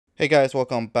Hey guys,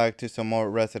 welcome back to some more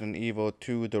Resident Evil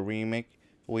 2, the remake.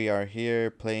 We are here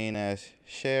playing as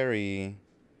Sherry.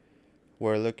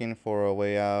 We're looking for a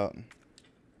way out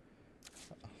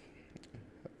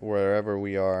wherever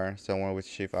we are, somewhere with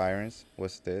Chief Irons.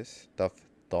 What's this? Stuffed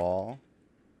doll.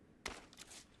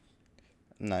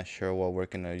 Not sure what we're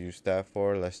gonna use that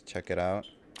for. Let's check it out.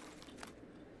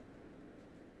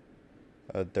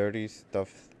 A dirty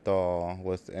stuffed doll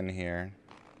was in here.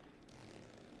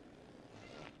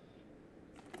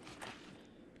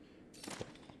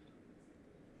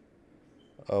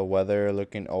 A weather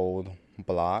looking old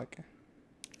block.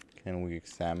 Can we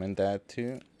examine that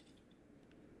too?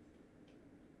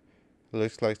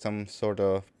 Looks like some sort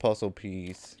of puzzle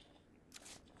piece.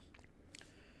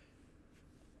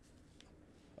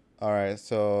 Alright,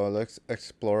 so let's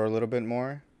explore a little bit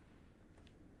more.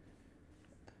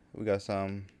 We got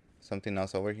something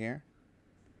else over here.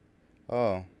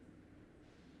 Oh.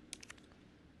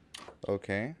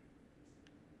 Okay.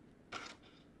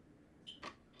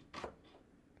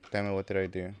 Damn it, what did I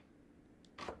do?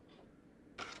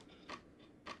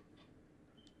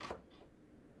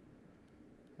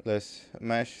 Let's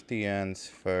mesh the ends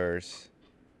first.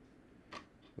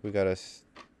 We got a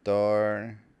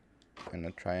star and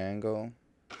a triangle.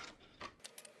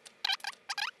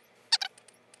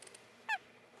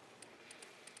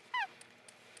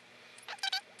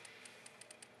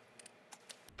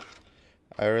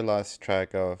 I already lost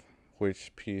track of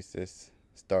which pieces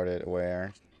started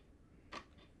where.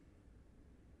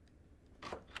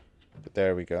 But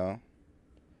there we go.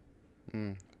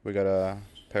 We got a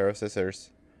pair of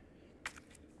scissors.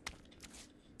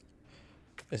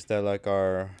 Is that like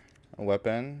our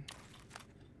weapon?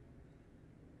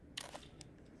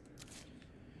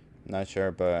 Not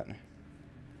sure, but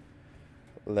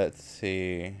let's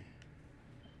see.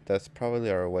 That's probably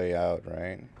our way out,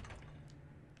 right?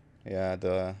 Yeah,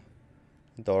 the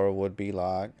door would be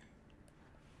locked.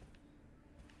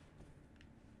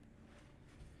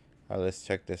 Alright, let's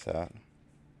check this out.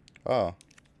 Oh.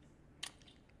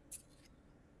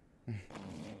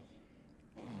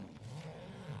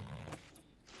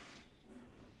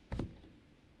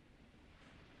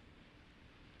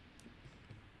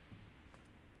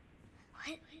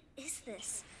 What is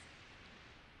this?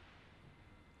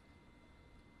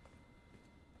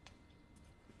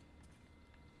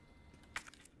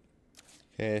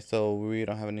 Okay, so we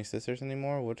don't have any scissors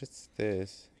anymore. What is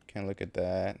this? Can't look at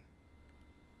that.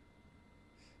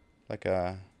 Like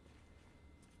a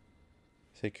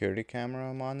security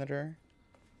camera monitor.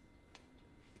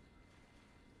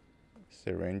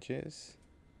 Syringes.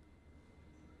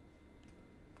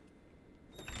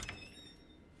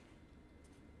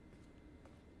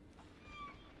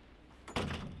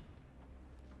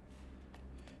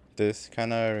 This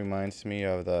kind of reminds me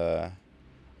of the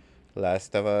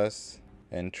Last of Us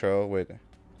intro with,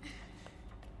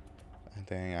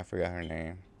 dang, I forgot her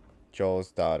name.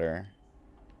 Joel's daughter.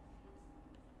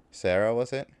 Sarah,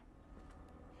 was it?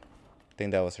 I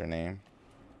think that was her name.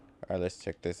 Alright, let's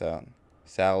check this out.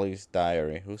 Sally's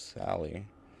diary. Who's Sally?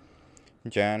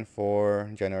 January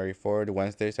 4th.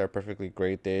 Wednesdays are perfectly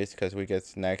great days because we get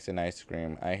snacks and ice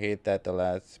cream. I hate the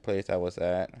last place I was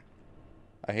at.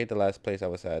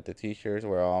 The teachers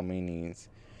were all meanies.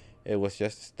 It was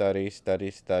just study,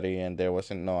 study, study, and there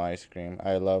wasn't no ice cream.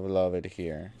 I love it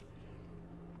here.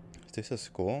 Is this a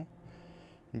school?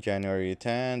 January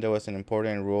 10th. There was an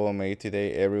important rule made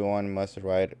today. Everyone must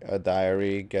write a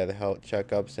diary, get health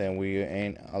checkups, and we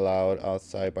ain't allowed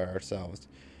outside by ourselves.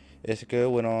 It's good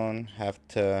we don't have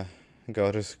to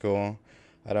go to school.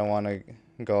 I don't want to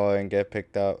go and get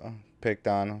picked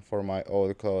on for my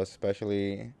old clothes,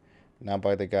 especially not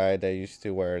by the guy that used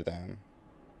to wear them.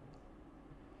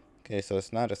 Okay, so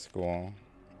it's not a school.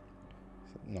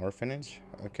 An orphanage.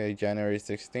 Okay, January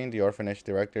 16th. The orphanage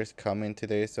director's coming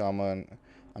today, so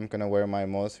I'm gonna wear my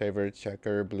most favorite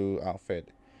checker blue outfit.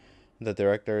 The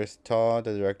director is tall.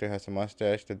 The director has a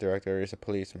mustache. The director is a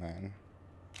policeman.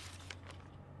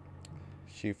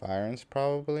 Chief Irons,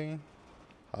 probably.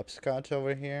 Hopscotch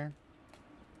over here.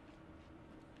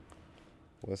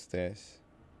 What's this?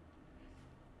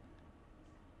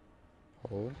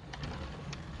 Hold.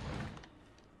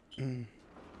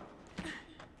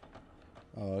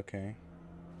 Oh, okay.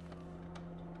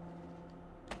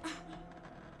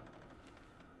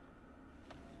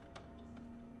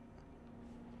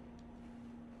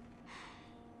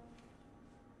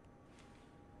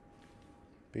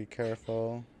 Be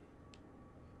careful.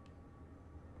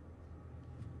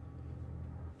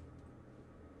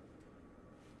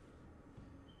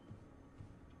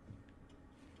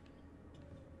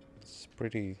 It's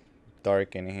pretty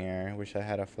dark in here. Wish I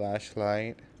had a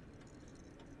flashlight.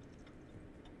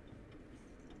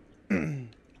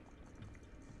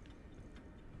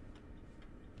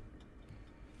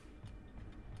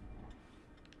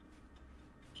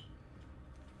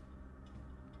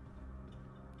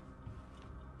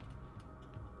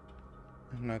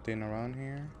 Nothing around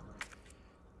here.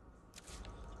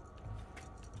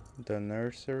 The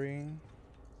nursery.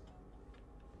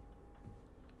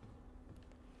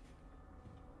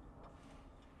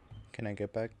 Can I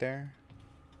get back there?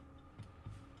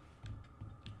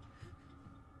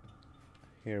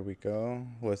 Here we go.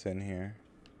 What's in here?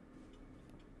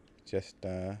 Just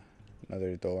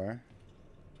another door.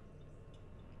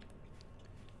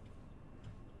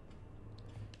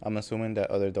 I'm assuming that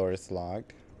other door is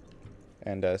locked.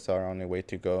 And that's our only way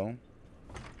to go.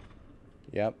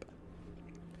 Yep.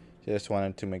 Just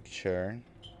wanted to make sure.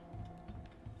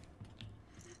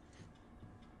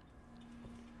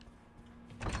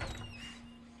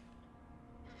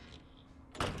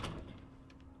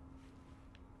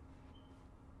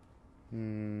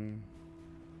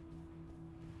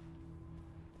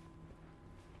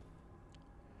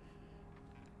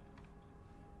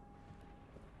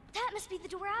 That must be the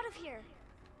door out of here.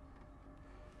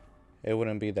 It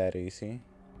wouldn't be that easy.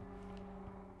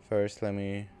 First, let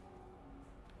me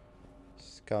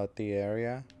scout the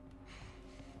area.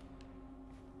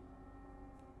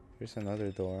 Here's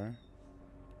another door.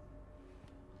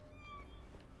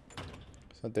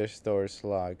 So this door is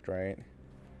locked, right?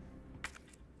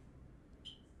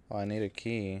 Oh, I need a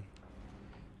key.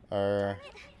 Damn it,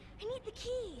 I need the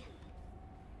key.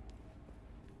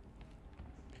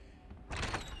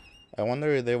 I wonder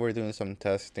if they were doing some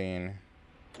testing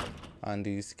on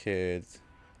these kids.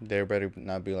 There better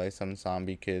not be like some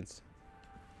zombie kids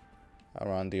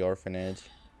around the orphanage.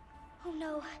 Oh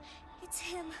no, it's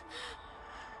him.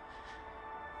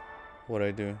 What'd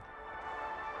I do?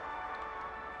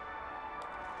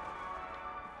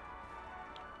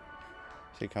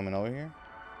 Is he coming over here?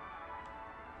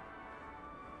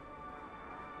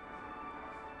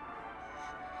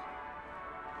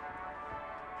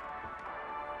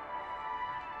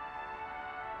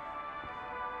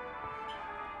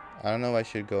 I don't know if I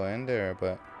should go in there,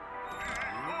 but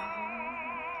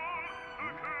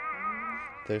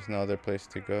there's no other place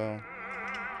to go.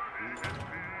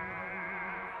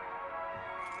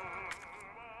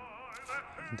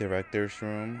 Director's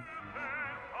room.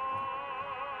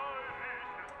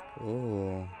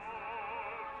 Ooh.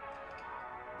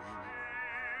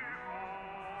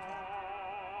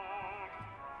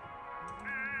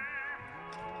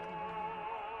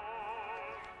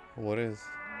 What is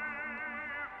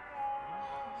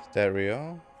that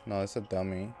real? No, it's a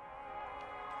dummy.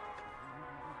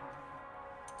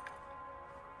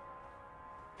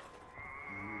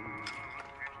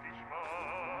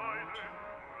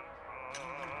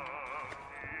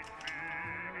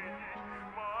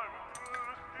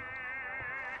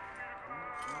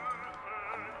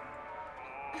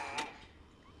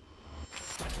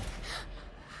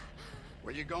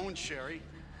 Where you going, Sherry?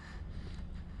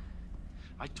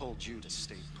 I told you to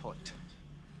stay put.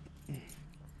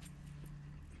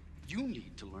 You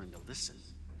need to learn to listen.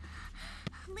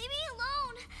 Leave me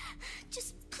alone.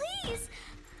 Just please.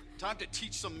 Time to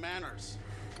teach some manners.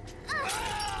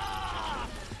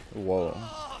 Whoa.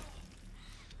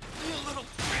 You little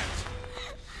bitch!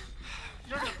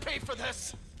 You're gonna pay for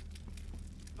this!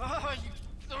 You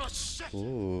little shit!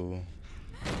 Ooh.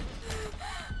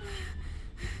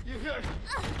 You hear?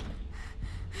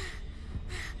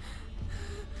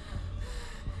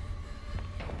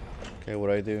 Okay,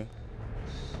 what'd I do?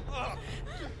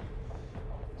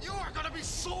 You are gonna be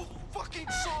so fucking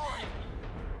sorry!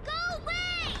 Go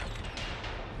away!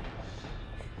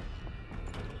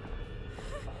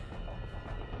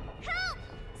 Help!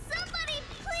 Somebody,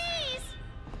 please!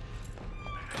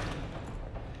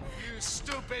 You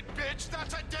stupid bitch!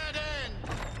 That's a dead end!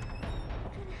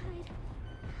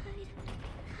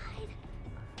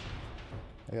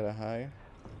 I gotta hide.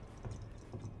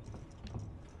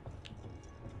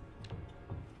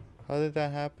 How did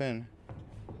that happen?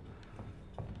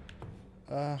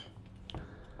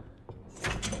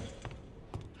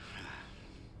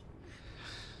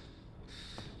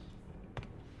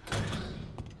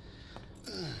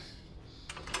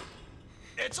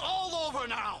 It's all over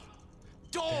now!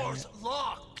 Doors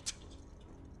locked!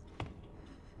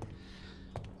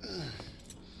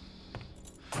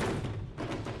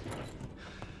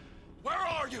 Where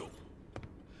are you?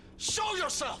 Show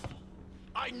yourself!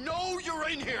 I know you're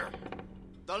in here!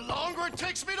 The longer it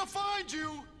takes me to find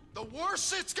you, the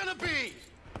worse it's gonna be!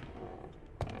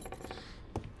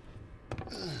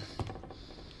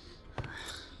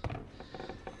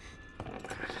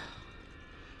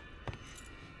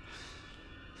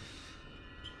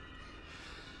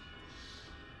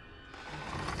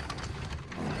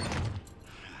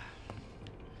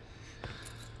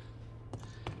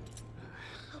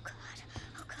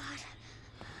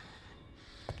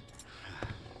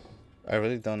 I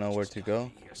really don't know where to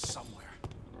go. Here somewhere.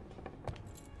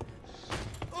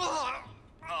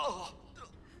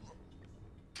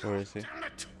 Where is he? Damn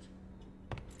it.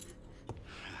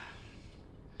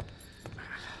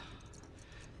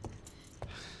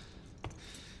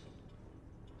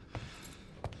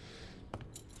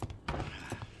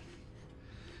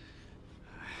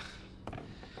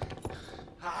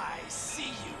 I see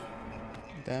you.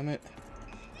 Damn it.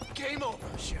 Game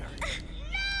over, Sherry.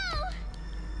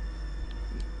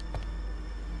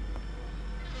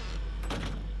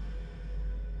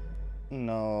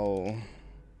 No.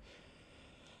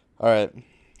 Alright,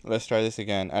 let's try this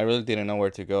again. I really didn't know where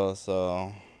to go,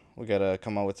 so we gotta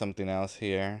come up with something else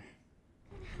here.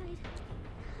 Hide.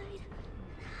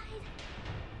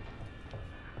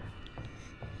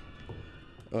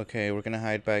 Okay, we're gonna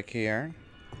hide back here.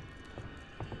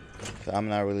 So I'm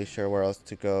not really sure where else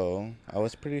to go. I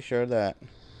was pretty sure that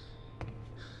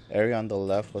area on the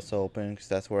left was open because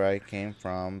that's where I came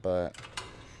from, but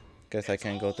guess I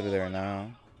can't go through there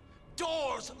now.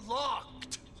 Doors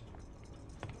locked.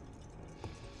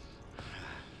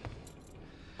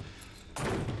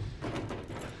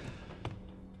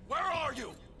 Where are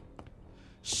you?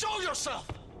 Show yourself.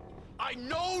 I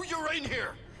know you're in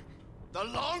here. The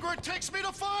longer it takes me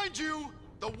to find you,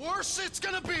 the worse it's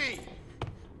gonna be.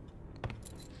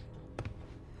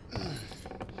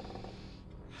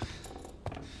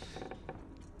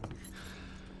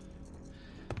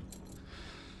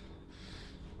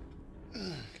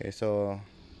 Okay, so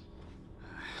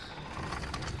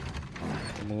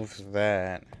move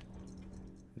that.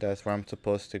 That's where I'm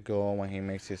supposed to go when he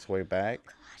makes his way back.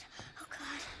 Oh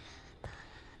God.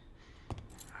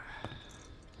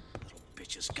 Little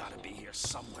bitch has gotta be here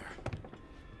somewhere.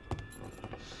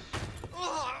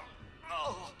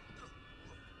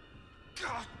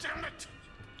 God damn it!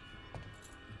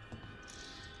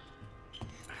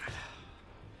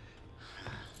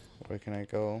 Where can I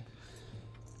go?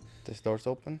 This door's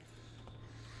open?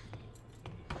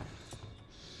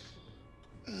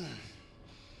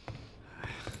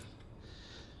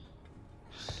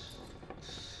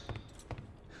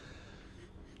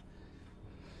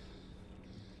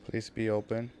 Please be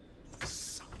open.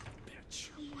 Son of a bitch.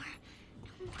 No more.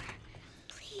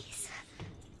 Please.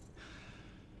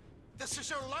 This is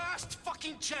your last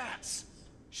fucking chance.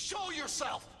 Show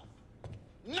yourself.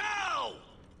 Now!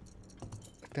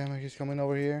 Damn it, he's coming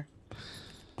over here.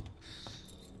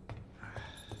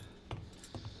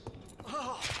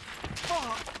 Oh,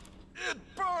 fuck. It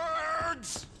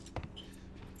burns!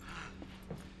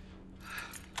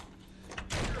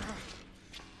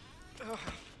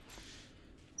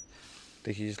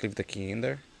 Did he just leave the key in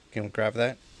there? Can we grab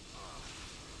that?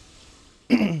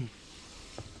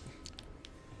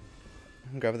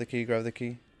 Grab the key, grab the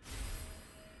key.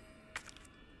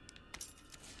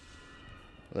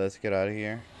 Let's get out of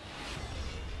here.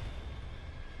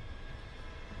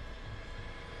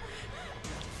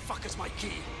 Fuck is my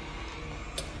key?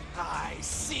 I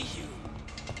see you.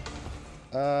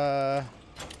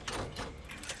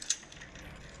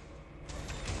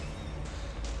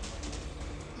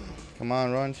 Come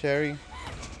on, run, Sherry.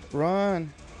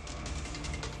 Run.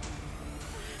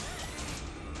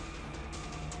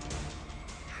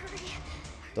 Hurry.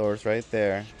 Door's right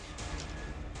there.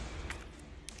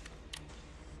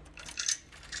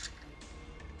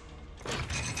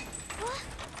 What?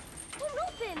 Won't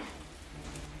open.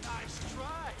 Nice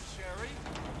try, Sherry.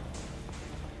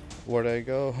 Where'd I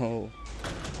go?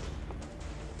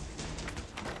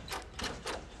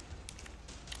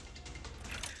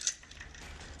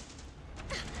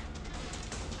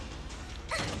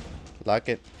 Lock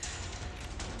it.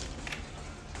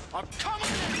 I'm coming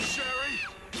in, Sherry.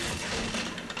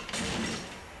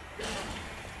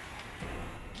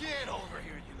 Get over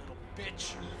here, you little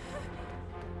bitch.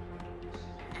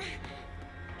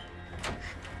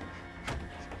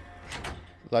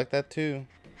 Lock that too.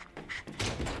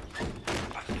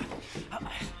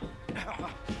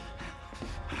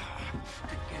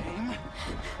 The game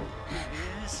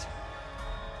is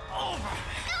over.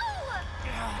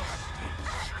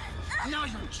 Now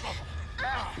you're in trouble.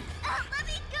 Let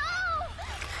me go.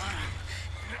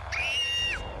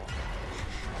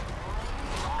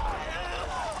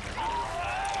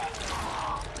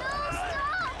 No,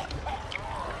 stop.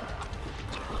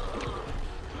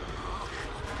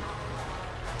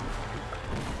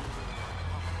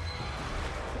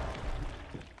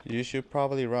 You should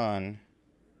probably run.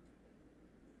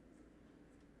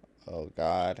 Oh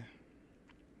God.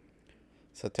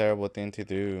 It's a terrible thing to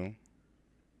do.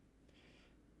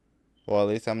 Well, at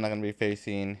least I'm not gonna be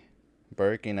facing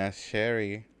Birkin as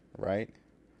Sherry, right?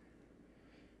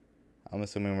 I'm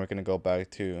assuming we're gonna go back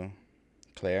to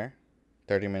Claire?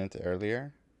 30 minutes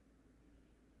earlier?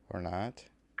 Or not?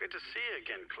 Good to see you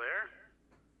again, Claire.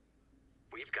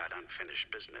 We've got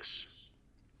unfinished business.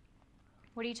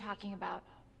 What are you talking about?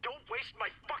 Don't waste my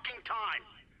fucking time!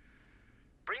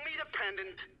 Bring me the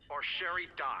pendant, or Sherry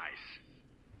dies.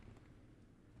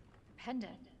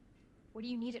 Pendant? What do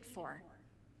you need it for?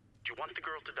 Do you want the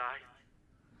girl to die?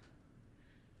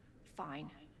 Fine.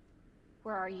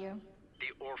 Where are you? The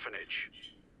orphanage.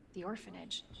 The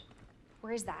orphanage.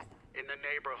 Where is that? In the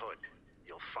neighborhood.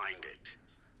 You'll find it.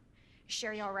 Is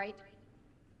Sherry all right?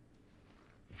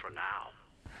 For now.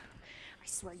 I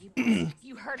swear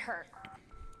you hurt her.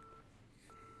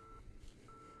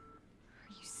 Are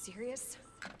you serious?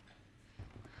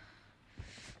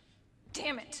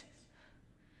 Damn it.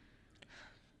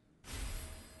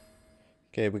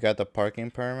 Okay, we got the parking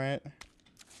permit.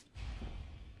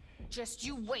 Just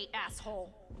you wait,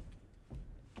 asshole.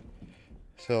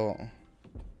 So,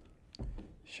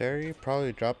 Sherry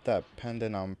probably dropped that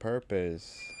pendant on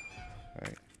purpose.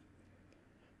 Right.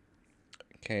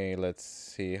 Okay, let's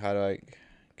see. How do I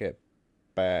get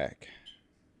back?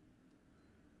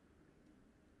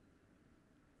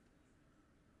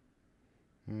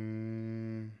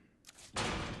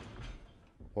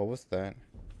 What was that?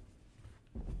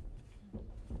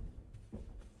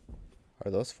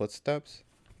 Are those footsteps?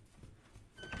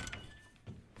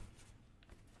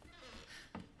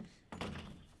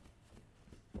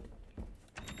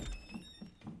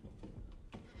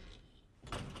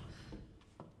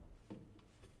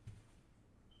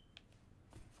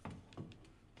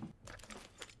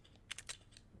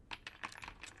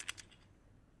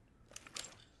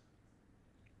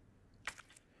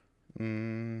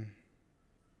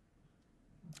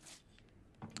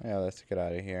 Yeah, let's get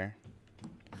out of here.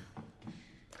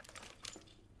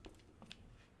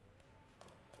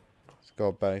 Let's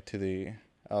go back to the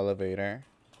elevator.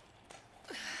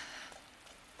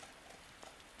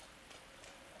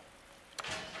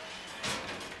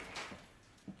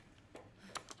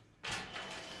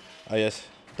 I just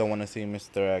don't want to see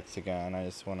Mr. X again. I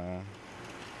just want to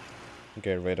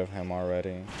get rid of him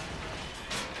already.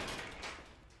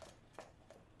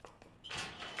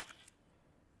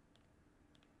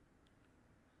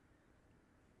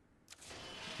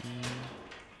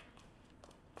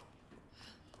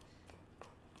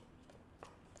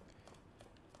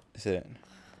 Is it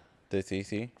this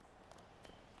easy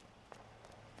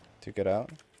to get out?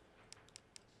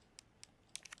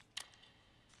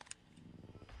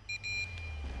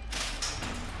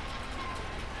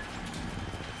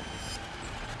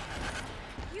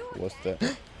 What's that?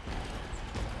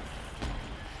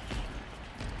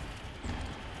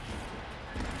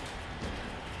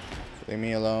 Leave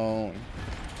me alone.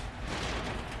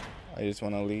 I just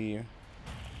want to leave.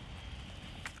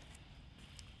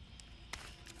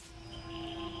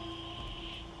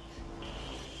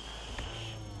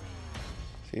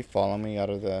 Is he following me out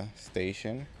of the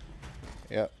station?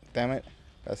 Yep, damn it.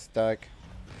 Got stuck.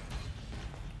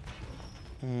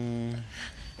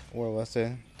 Where was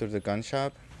it? Through the gun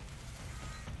shop?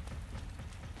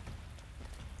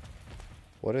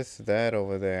 What is that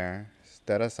over there? Is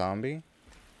that a zombie?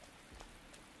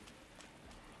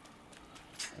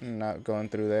 Not going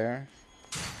through there.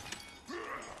 Oh,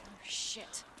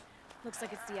 shit. Looks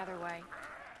like it's the other way.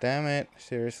 Damn it,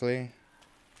 seriously.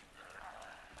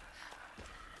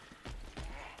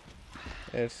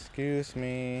 Excuse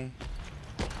me.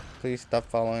 Please stop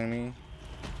following me.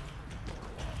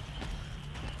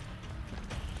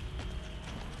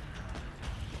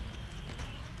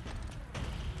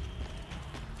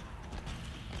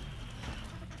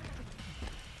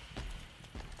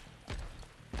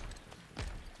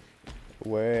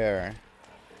 Where?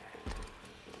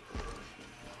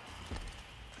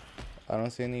 I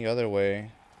don't see any other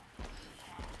way.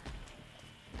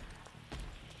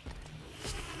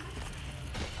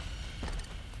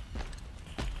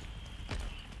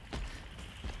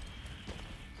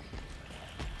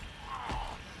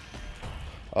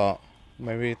 Oh,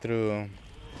 maybe through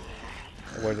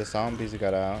where the zombies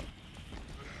got out.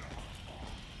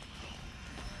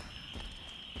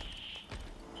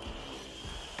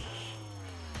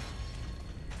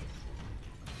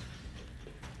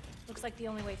 Looks like the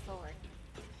only way forward.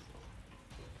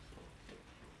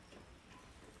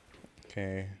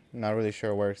 Okay, not really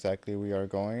sure where exactly we are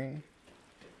going.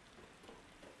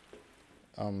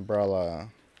 Umbrella.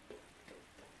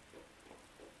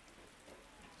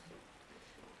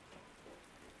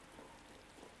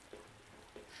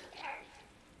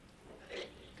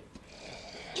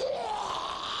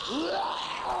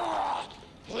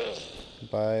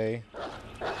 Bye.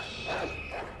 Are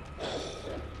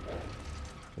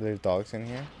there dogs in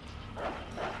here?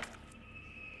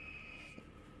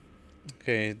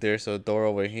 Okay, there's a door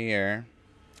over here.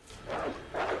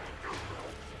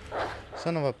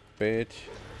 Son of a bitch.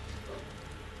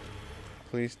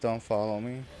 Please don't follow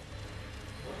me.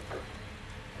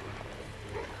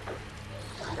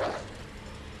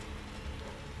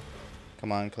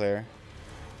 Come on, Claire.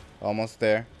 Almost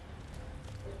there.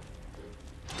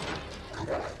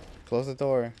 Close the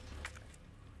door.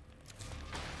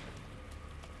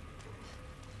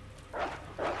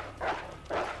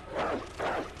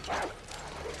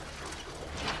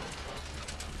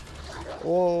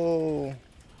 Whoa.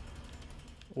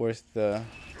 Where's the...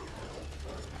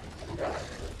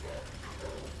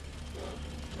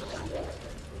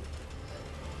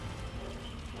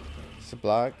 It's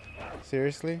blocked?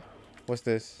 Seriously? What's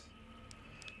this?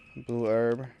 Blue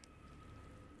herb.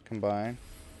 Combine.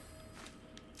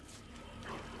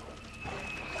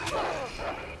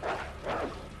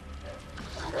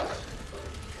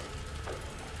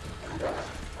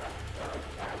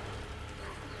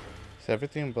 Is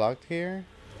everything blocked here?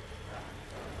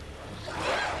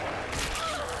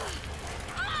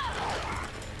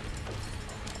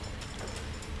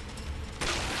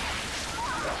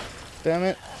 Damn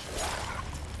it.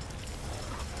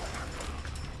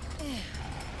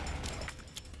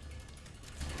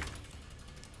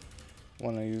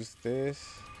 Wanna use this?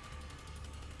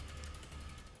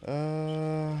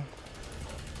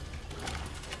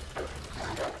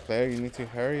 Claire, you need to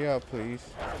hurry up, please.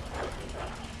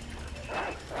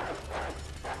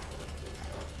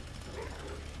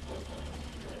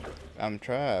 I'm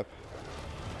trapped.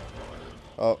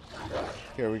 Oh,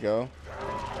 here we go.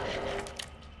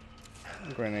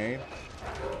 Grenade.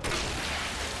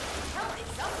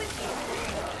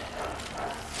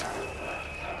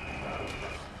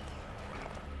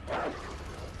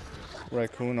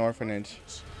 Raccoon Orphanage.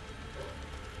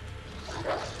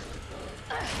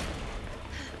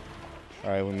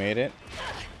 Alright, we made it.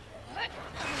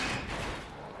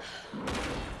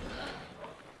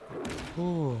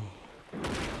 Ooh.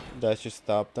 That should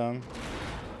stop them.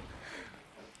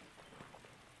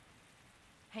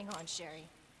 Hang on, Sherry.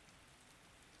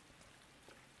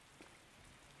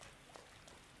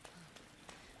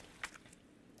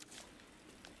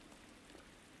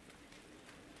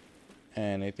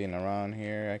 Anything around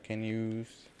here I can use?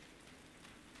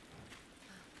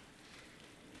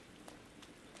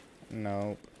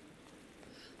 Nope.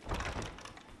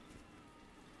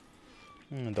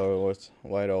 The door was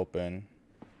wide open.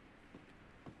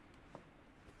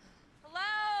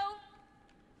 Hello?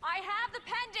 I have the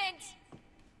pendant!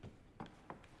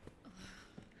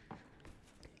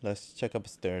 Let's check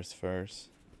upstairs first.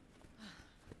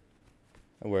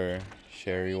 Where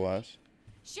Sherry was.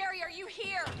 Sherry, are you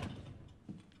here?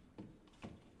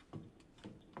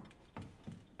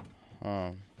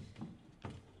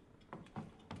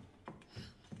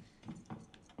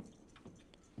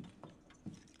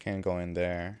 Can't go in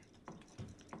there.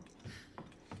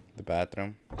 The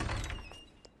bathroom.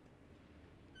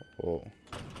 Oh.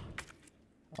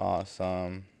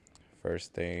 Awesome.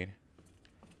 First aid.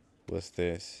 What's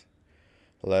this?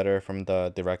 Letter from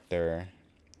the director.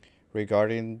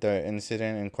 Regarding the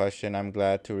incident in question, I'm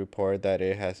glad to report that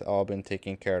it has all been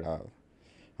taken care of.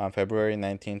 On February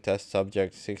 19th, test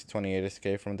subject 628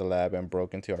 escaped from the lab and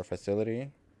broke into our facility.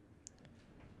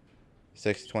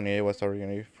 628 was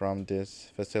originally from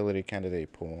this facility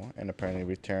candidate pool and apparently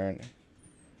returned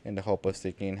in the hope of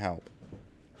seeking help.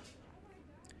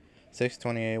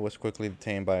 628 was quickly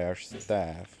detained by our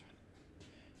staff.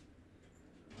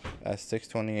 As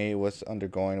 628 was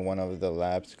undergoing one of the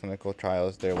lab's clinical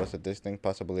trials, there was a distinct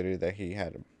possibility that he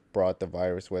had brought the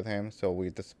virus with him, so we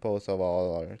disposed of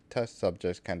all our test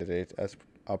subjects candidates as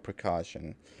a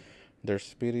precaution. Their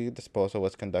speedy disposal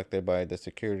was conducted by the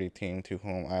security team, to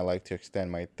whom I like to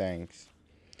extend my thanks.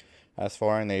 As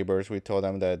for our neighbors, we told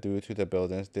them that due to the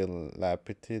building's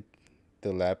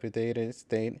dilapidated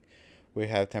state, we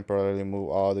have temporarily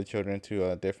moved all the children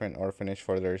to a different orphanage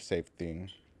for their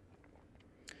safety.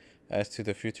 As to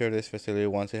the future of this facility,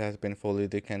 once it has been fully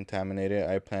decontaminated,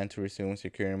 I plan to resume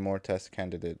securing more test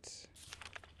candidates.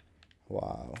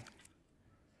 Wow.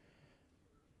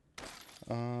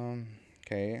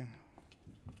 Okay.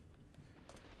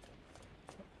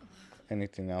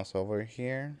 Anything else over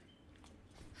here?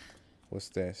 What's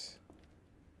this?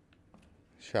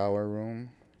 Shower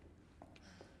room.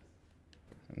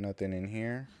 Nothing in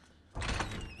here.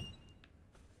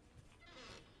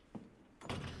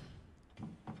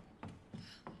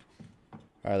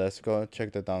 Alright, let's go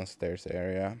check the downstairs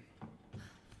area.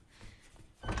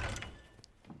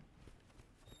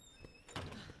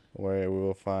 Where we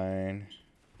will find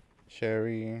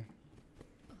Sherry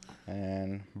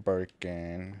and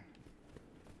Birkin.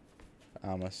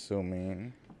 I'm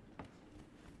assuming.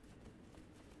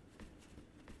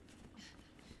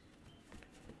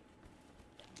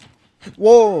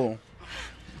 Whoa!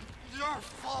 Your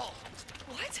fault.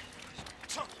 What?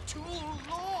 Took too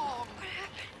long. What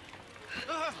happened?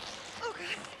 Oh,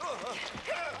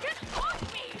 God. Get off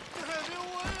me!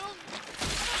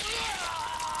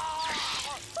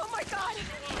 Oh, my God!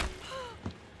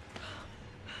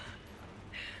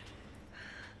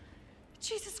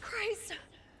 Jesus Christ!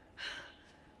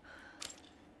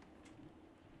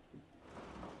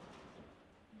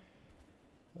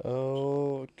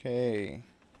 Okay.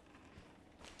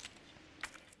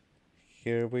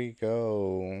 Here we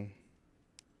go.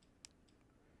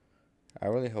 I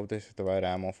really hope this is the right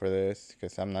ammo for this,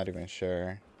 because I'm not even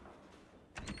sure.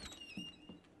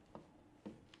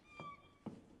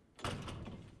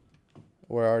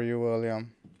 Where are you,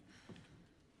 William?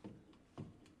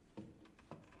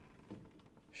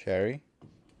 Sherry?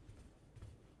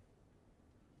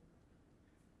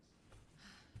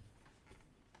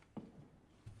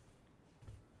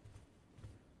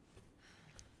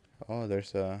 Oh,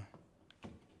 there's a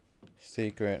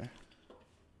secret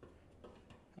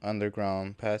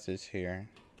underground passage here.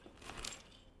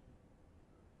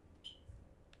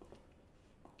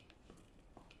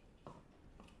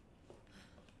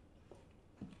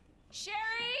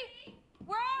 Sherry!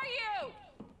 Where are you?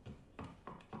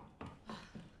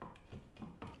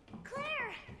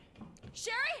 Claire!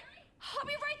 Sherry? I'll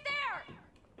be right there!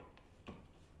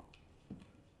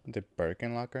 The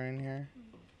Birkin locker in here?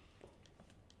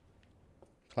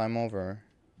 Climb over.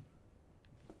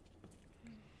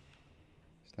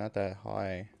 It's not that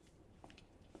high.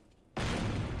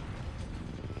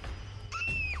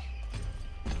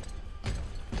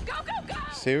 Go, go, go!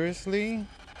 Seriously?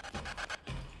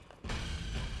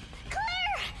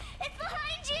 Claire! It's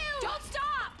behind you! Don't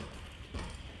stop!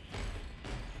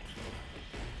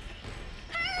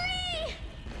 Hurry!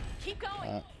 Keep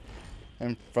going.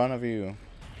 In front of you.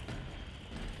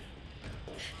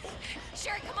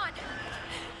 Sherry, come on.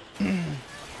 Daddy?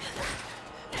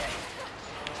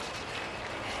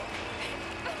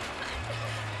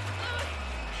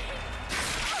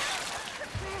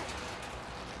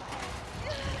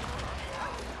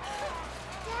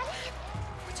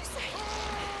 What'd you say?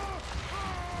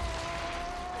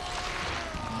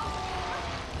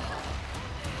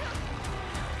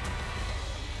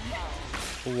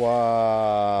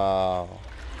 Wow.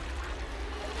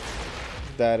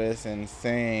 That is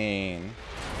insane.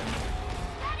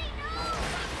 Daddy, no!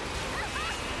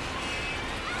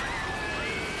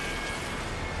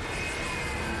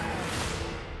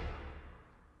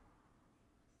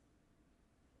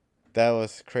 That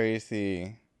was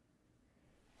crazy.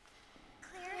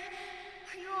 Claire,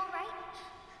 are you all right?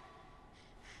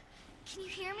 Can you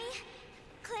hear me?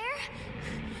 Claire?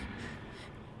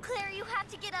 Claire, you have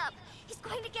to get up. He's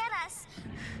going to get us.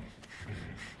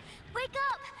 Wake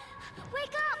up!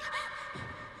 Wake up!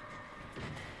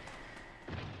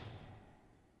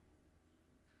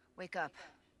 Wake up.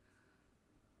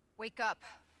 Wake up.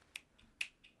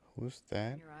 Who's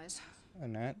that? Your eyes.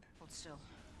 Annette? Hold still.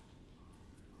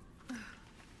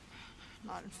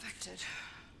 Not infected.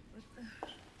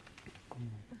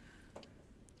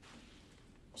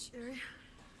 Sherry?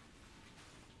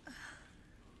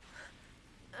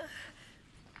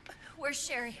 Where's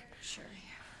Sherry?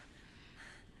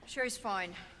 Sherry's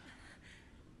fine.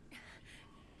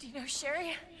 Do you know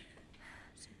Sherry?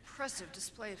 It's an impressive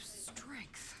display of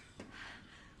strength.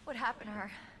 What happened to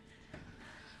her?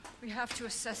 We have to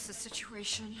assess the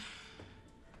situation.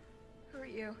 Who are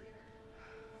you?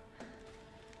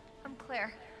 I'm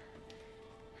Claire.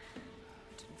 I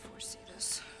didn't foresee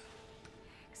this.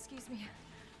 Excuse me.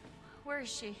 Where is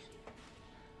she?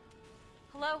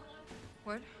 Hello?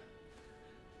 What?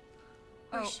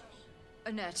 Oh,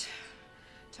 Annette,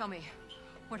 tell me,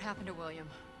 what happened to William?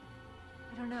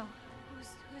 I don't know.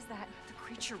 Who's that? The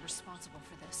creature responsible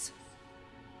for this.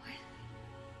 What?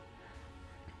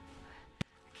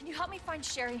 Can you help me find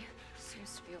Sherry?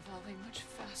 Seems to be evolving much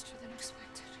faster than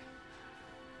expected.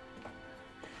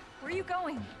 Where are you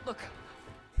going? Look,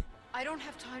 I don't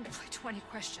have time to play 20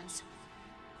 questions.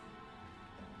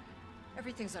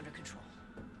 Everything's under control.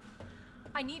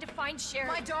 I need to find Sherry.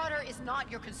 My daughter is not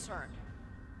your concern.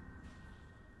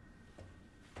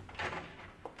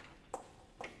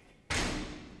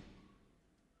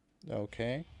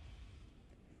 Okay.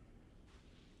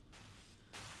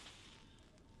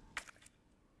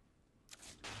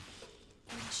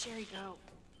 Where did Sherry go?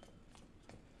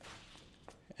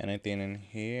 Anything in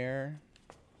here?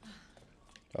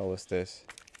 Oh, what's this?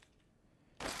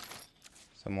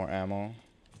 Some more ammo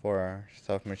for our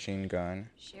submachine gun.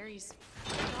 Sherry's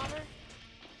daughter?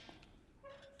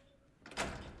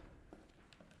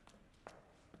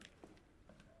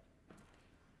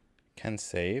 Can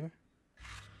save?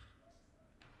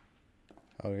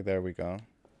 Okay, there we go.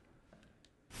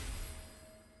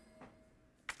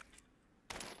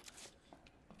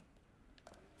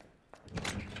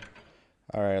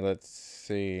 Alright, let's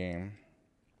see.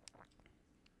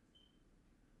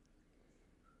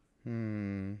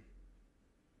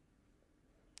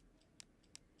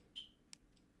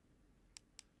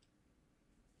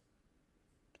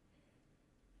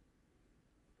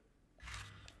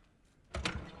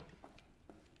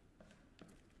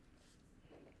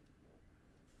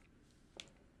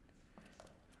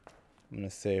 I'm gonna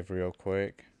save real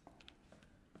quick.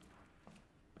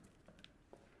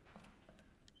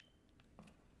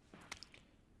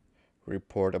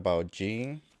 Report about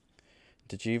G.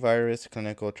 The G virus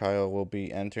clinical trial will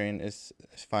be entering its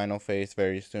final phase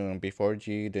very soon. Before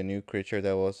G, the new creature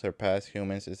that will surpass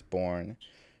humans, is born.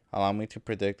 Allow me to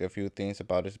predict a few things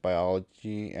about its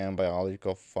biology and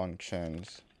biological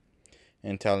functions.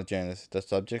 Intelligence. The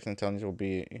subject's intelligence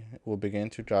will begin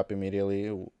to drop immediately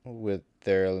with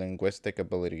their linguistic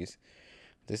abilities,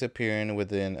 disappearing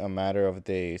within a matter of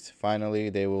days. Finally,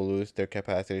 they will lose their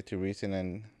capacity to reason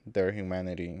and their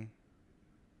humanity.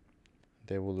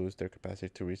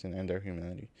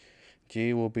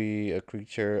 G will be a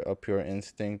creature of pure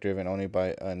instinct, driven only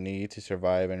by a need to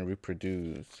survive and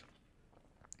reproduce.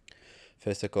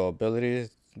 Physical abilities.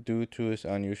 Due to its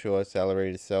unusual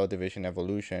accelerated cell division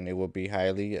evolution, it will be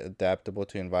highly adaptable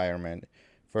to environment.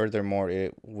 Furthermore,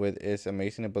 with its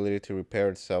amazing ability to repair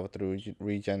itself through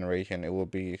regeneration, it will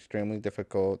be extremely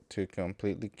difficult to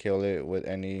completely kill it with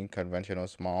any conventional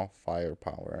small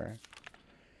firepower.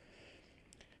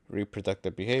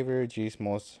 Reproductive behavior. G's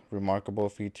most remarkable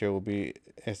feature will be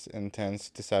its intense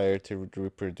desire to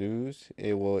reproduce.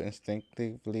 It will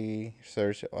instinctively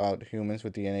search out humans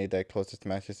with DNA that closest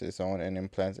matches its own and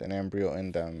implants an embryo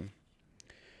in them.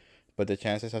 But the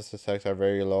chances of success are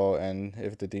very low, and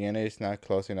if the DNA is not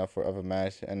close enough of a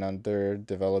match, an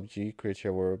underdeveloped G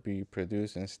creature will be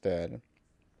produced instead.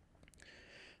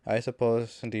 I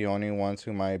suppose the only ones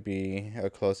who might be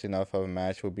close enough of a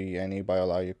match would be any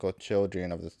biological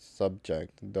children of the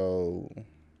subject, though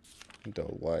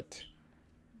what?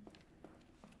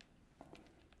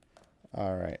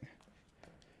 Alright.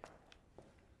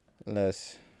 I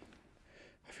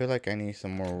feel like I need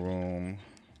some more room.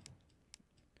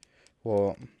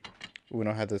 Well, we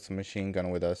don't have this machine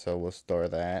gun with us, so we'll store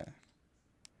that.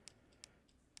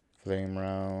 Flame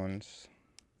rounds.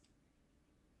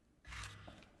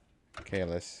 Okay,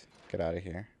 let's get out of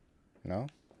here. No?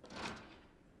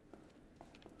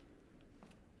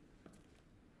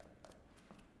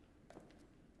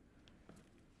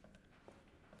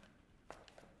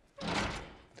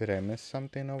 Did I miss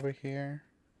something over here?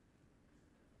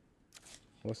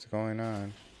 What's going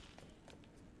on?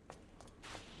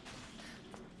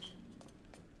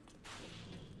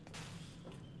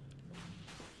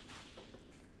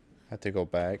 I have to go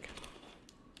back.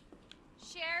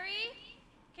 Sherry?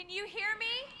 Can you hear me?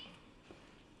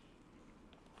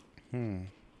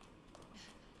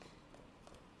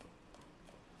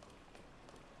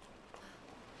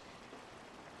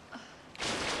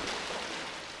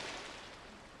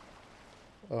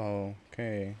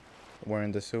 Okay. We're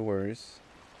in the sewers.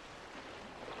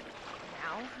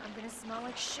 Now I'm gonna smell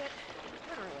like shit.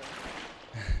 Literally.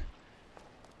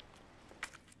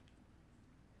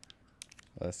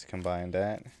 Let's combine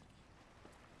that.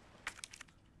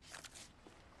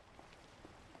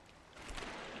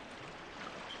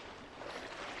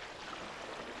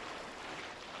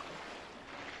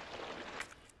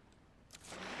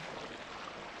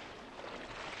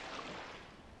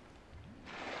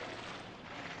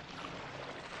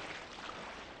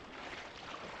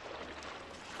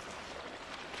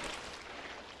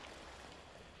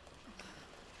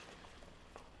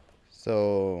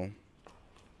 So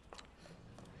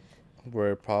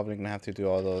we're probably gonna have to do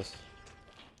all those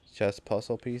chess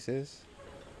puzzle pieces.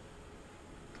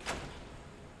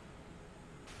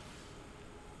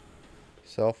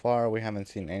 So far, we haven't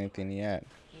seen anything yet.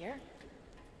 Here?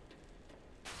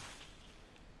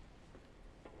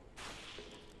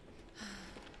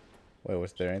 Wait,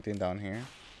 was there anything down here?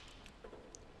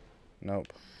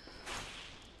 Nope.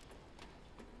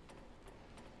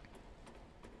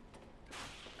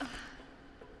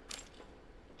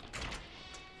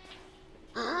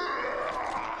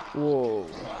 Whoa.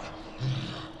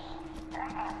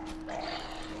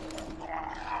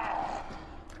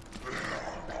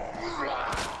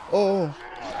 Oh,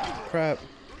 crap.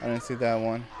 I didn't see that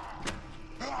one.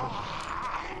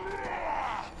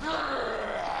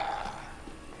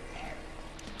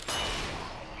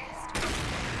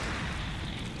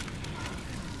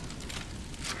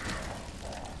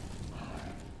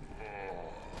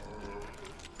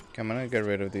 I'm gonna get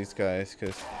rid of these guys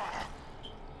because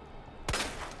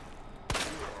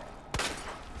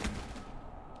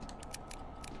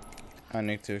I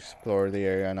need to explore the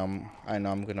area, and I know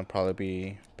I'm gonna probably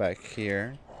be back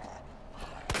here.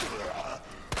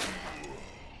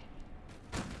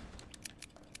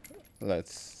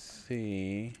 Let's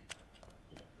see.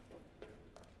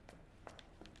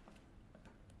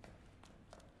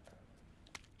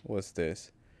 What's this?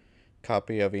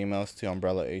 Copy of emails to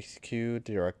Umbrella HQ,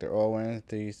 Director Owens.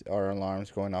 These are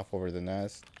alarms going off over the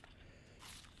nest.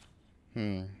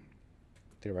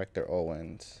 Director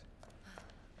Owens.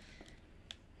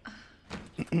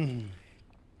 What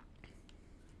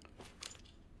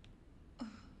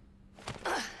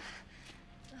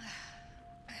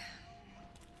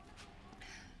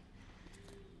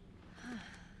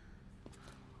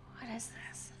is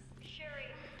this?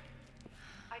 Sherry,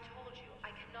 I told you, I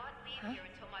cannot leave here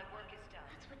until my work is done.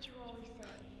 That's what you always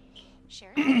say.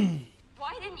 Sherry?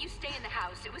 Why didn't you stay in the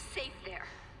house? It was safe there.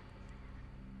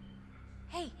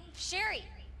 Hey, Sherry!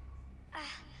 I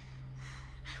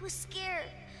was scared.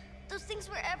 Those things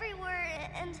were everywhere,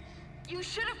 and You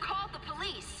should have called the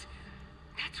police.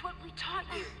 That's what we taught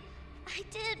you. I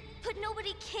did, but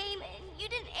nobody came, and you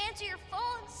didn't answer your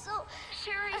phone, so...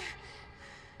 Sherry,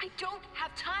 I don't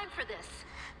have time for this.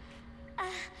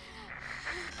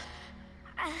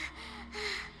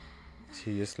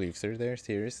 She just leaves her there?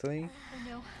 Seriously? Oh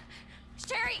no.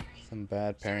 Sherry! Some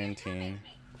bad parenting.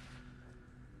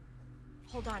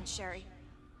 Hold on, Sherry.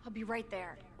 I'll be right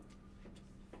there.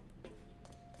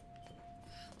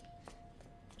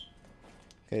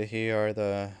 Okay, here are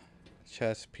the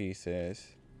chess pieces.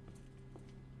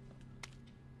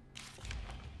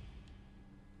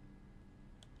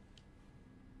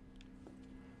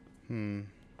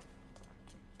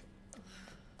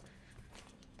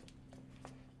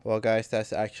 Well, guys,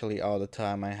 that's actually all the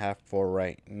time I have for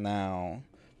right now.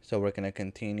 So we're going to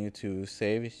continue to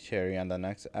save Sherry on the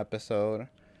next episode.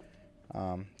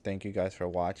 Thank you guys for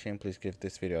watching. Please give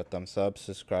this video a thumbs up.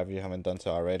 Subscribe if you haven't done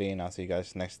so already. And I'll see you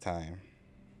guys next time.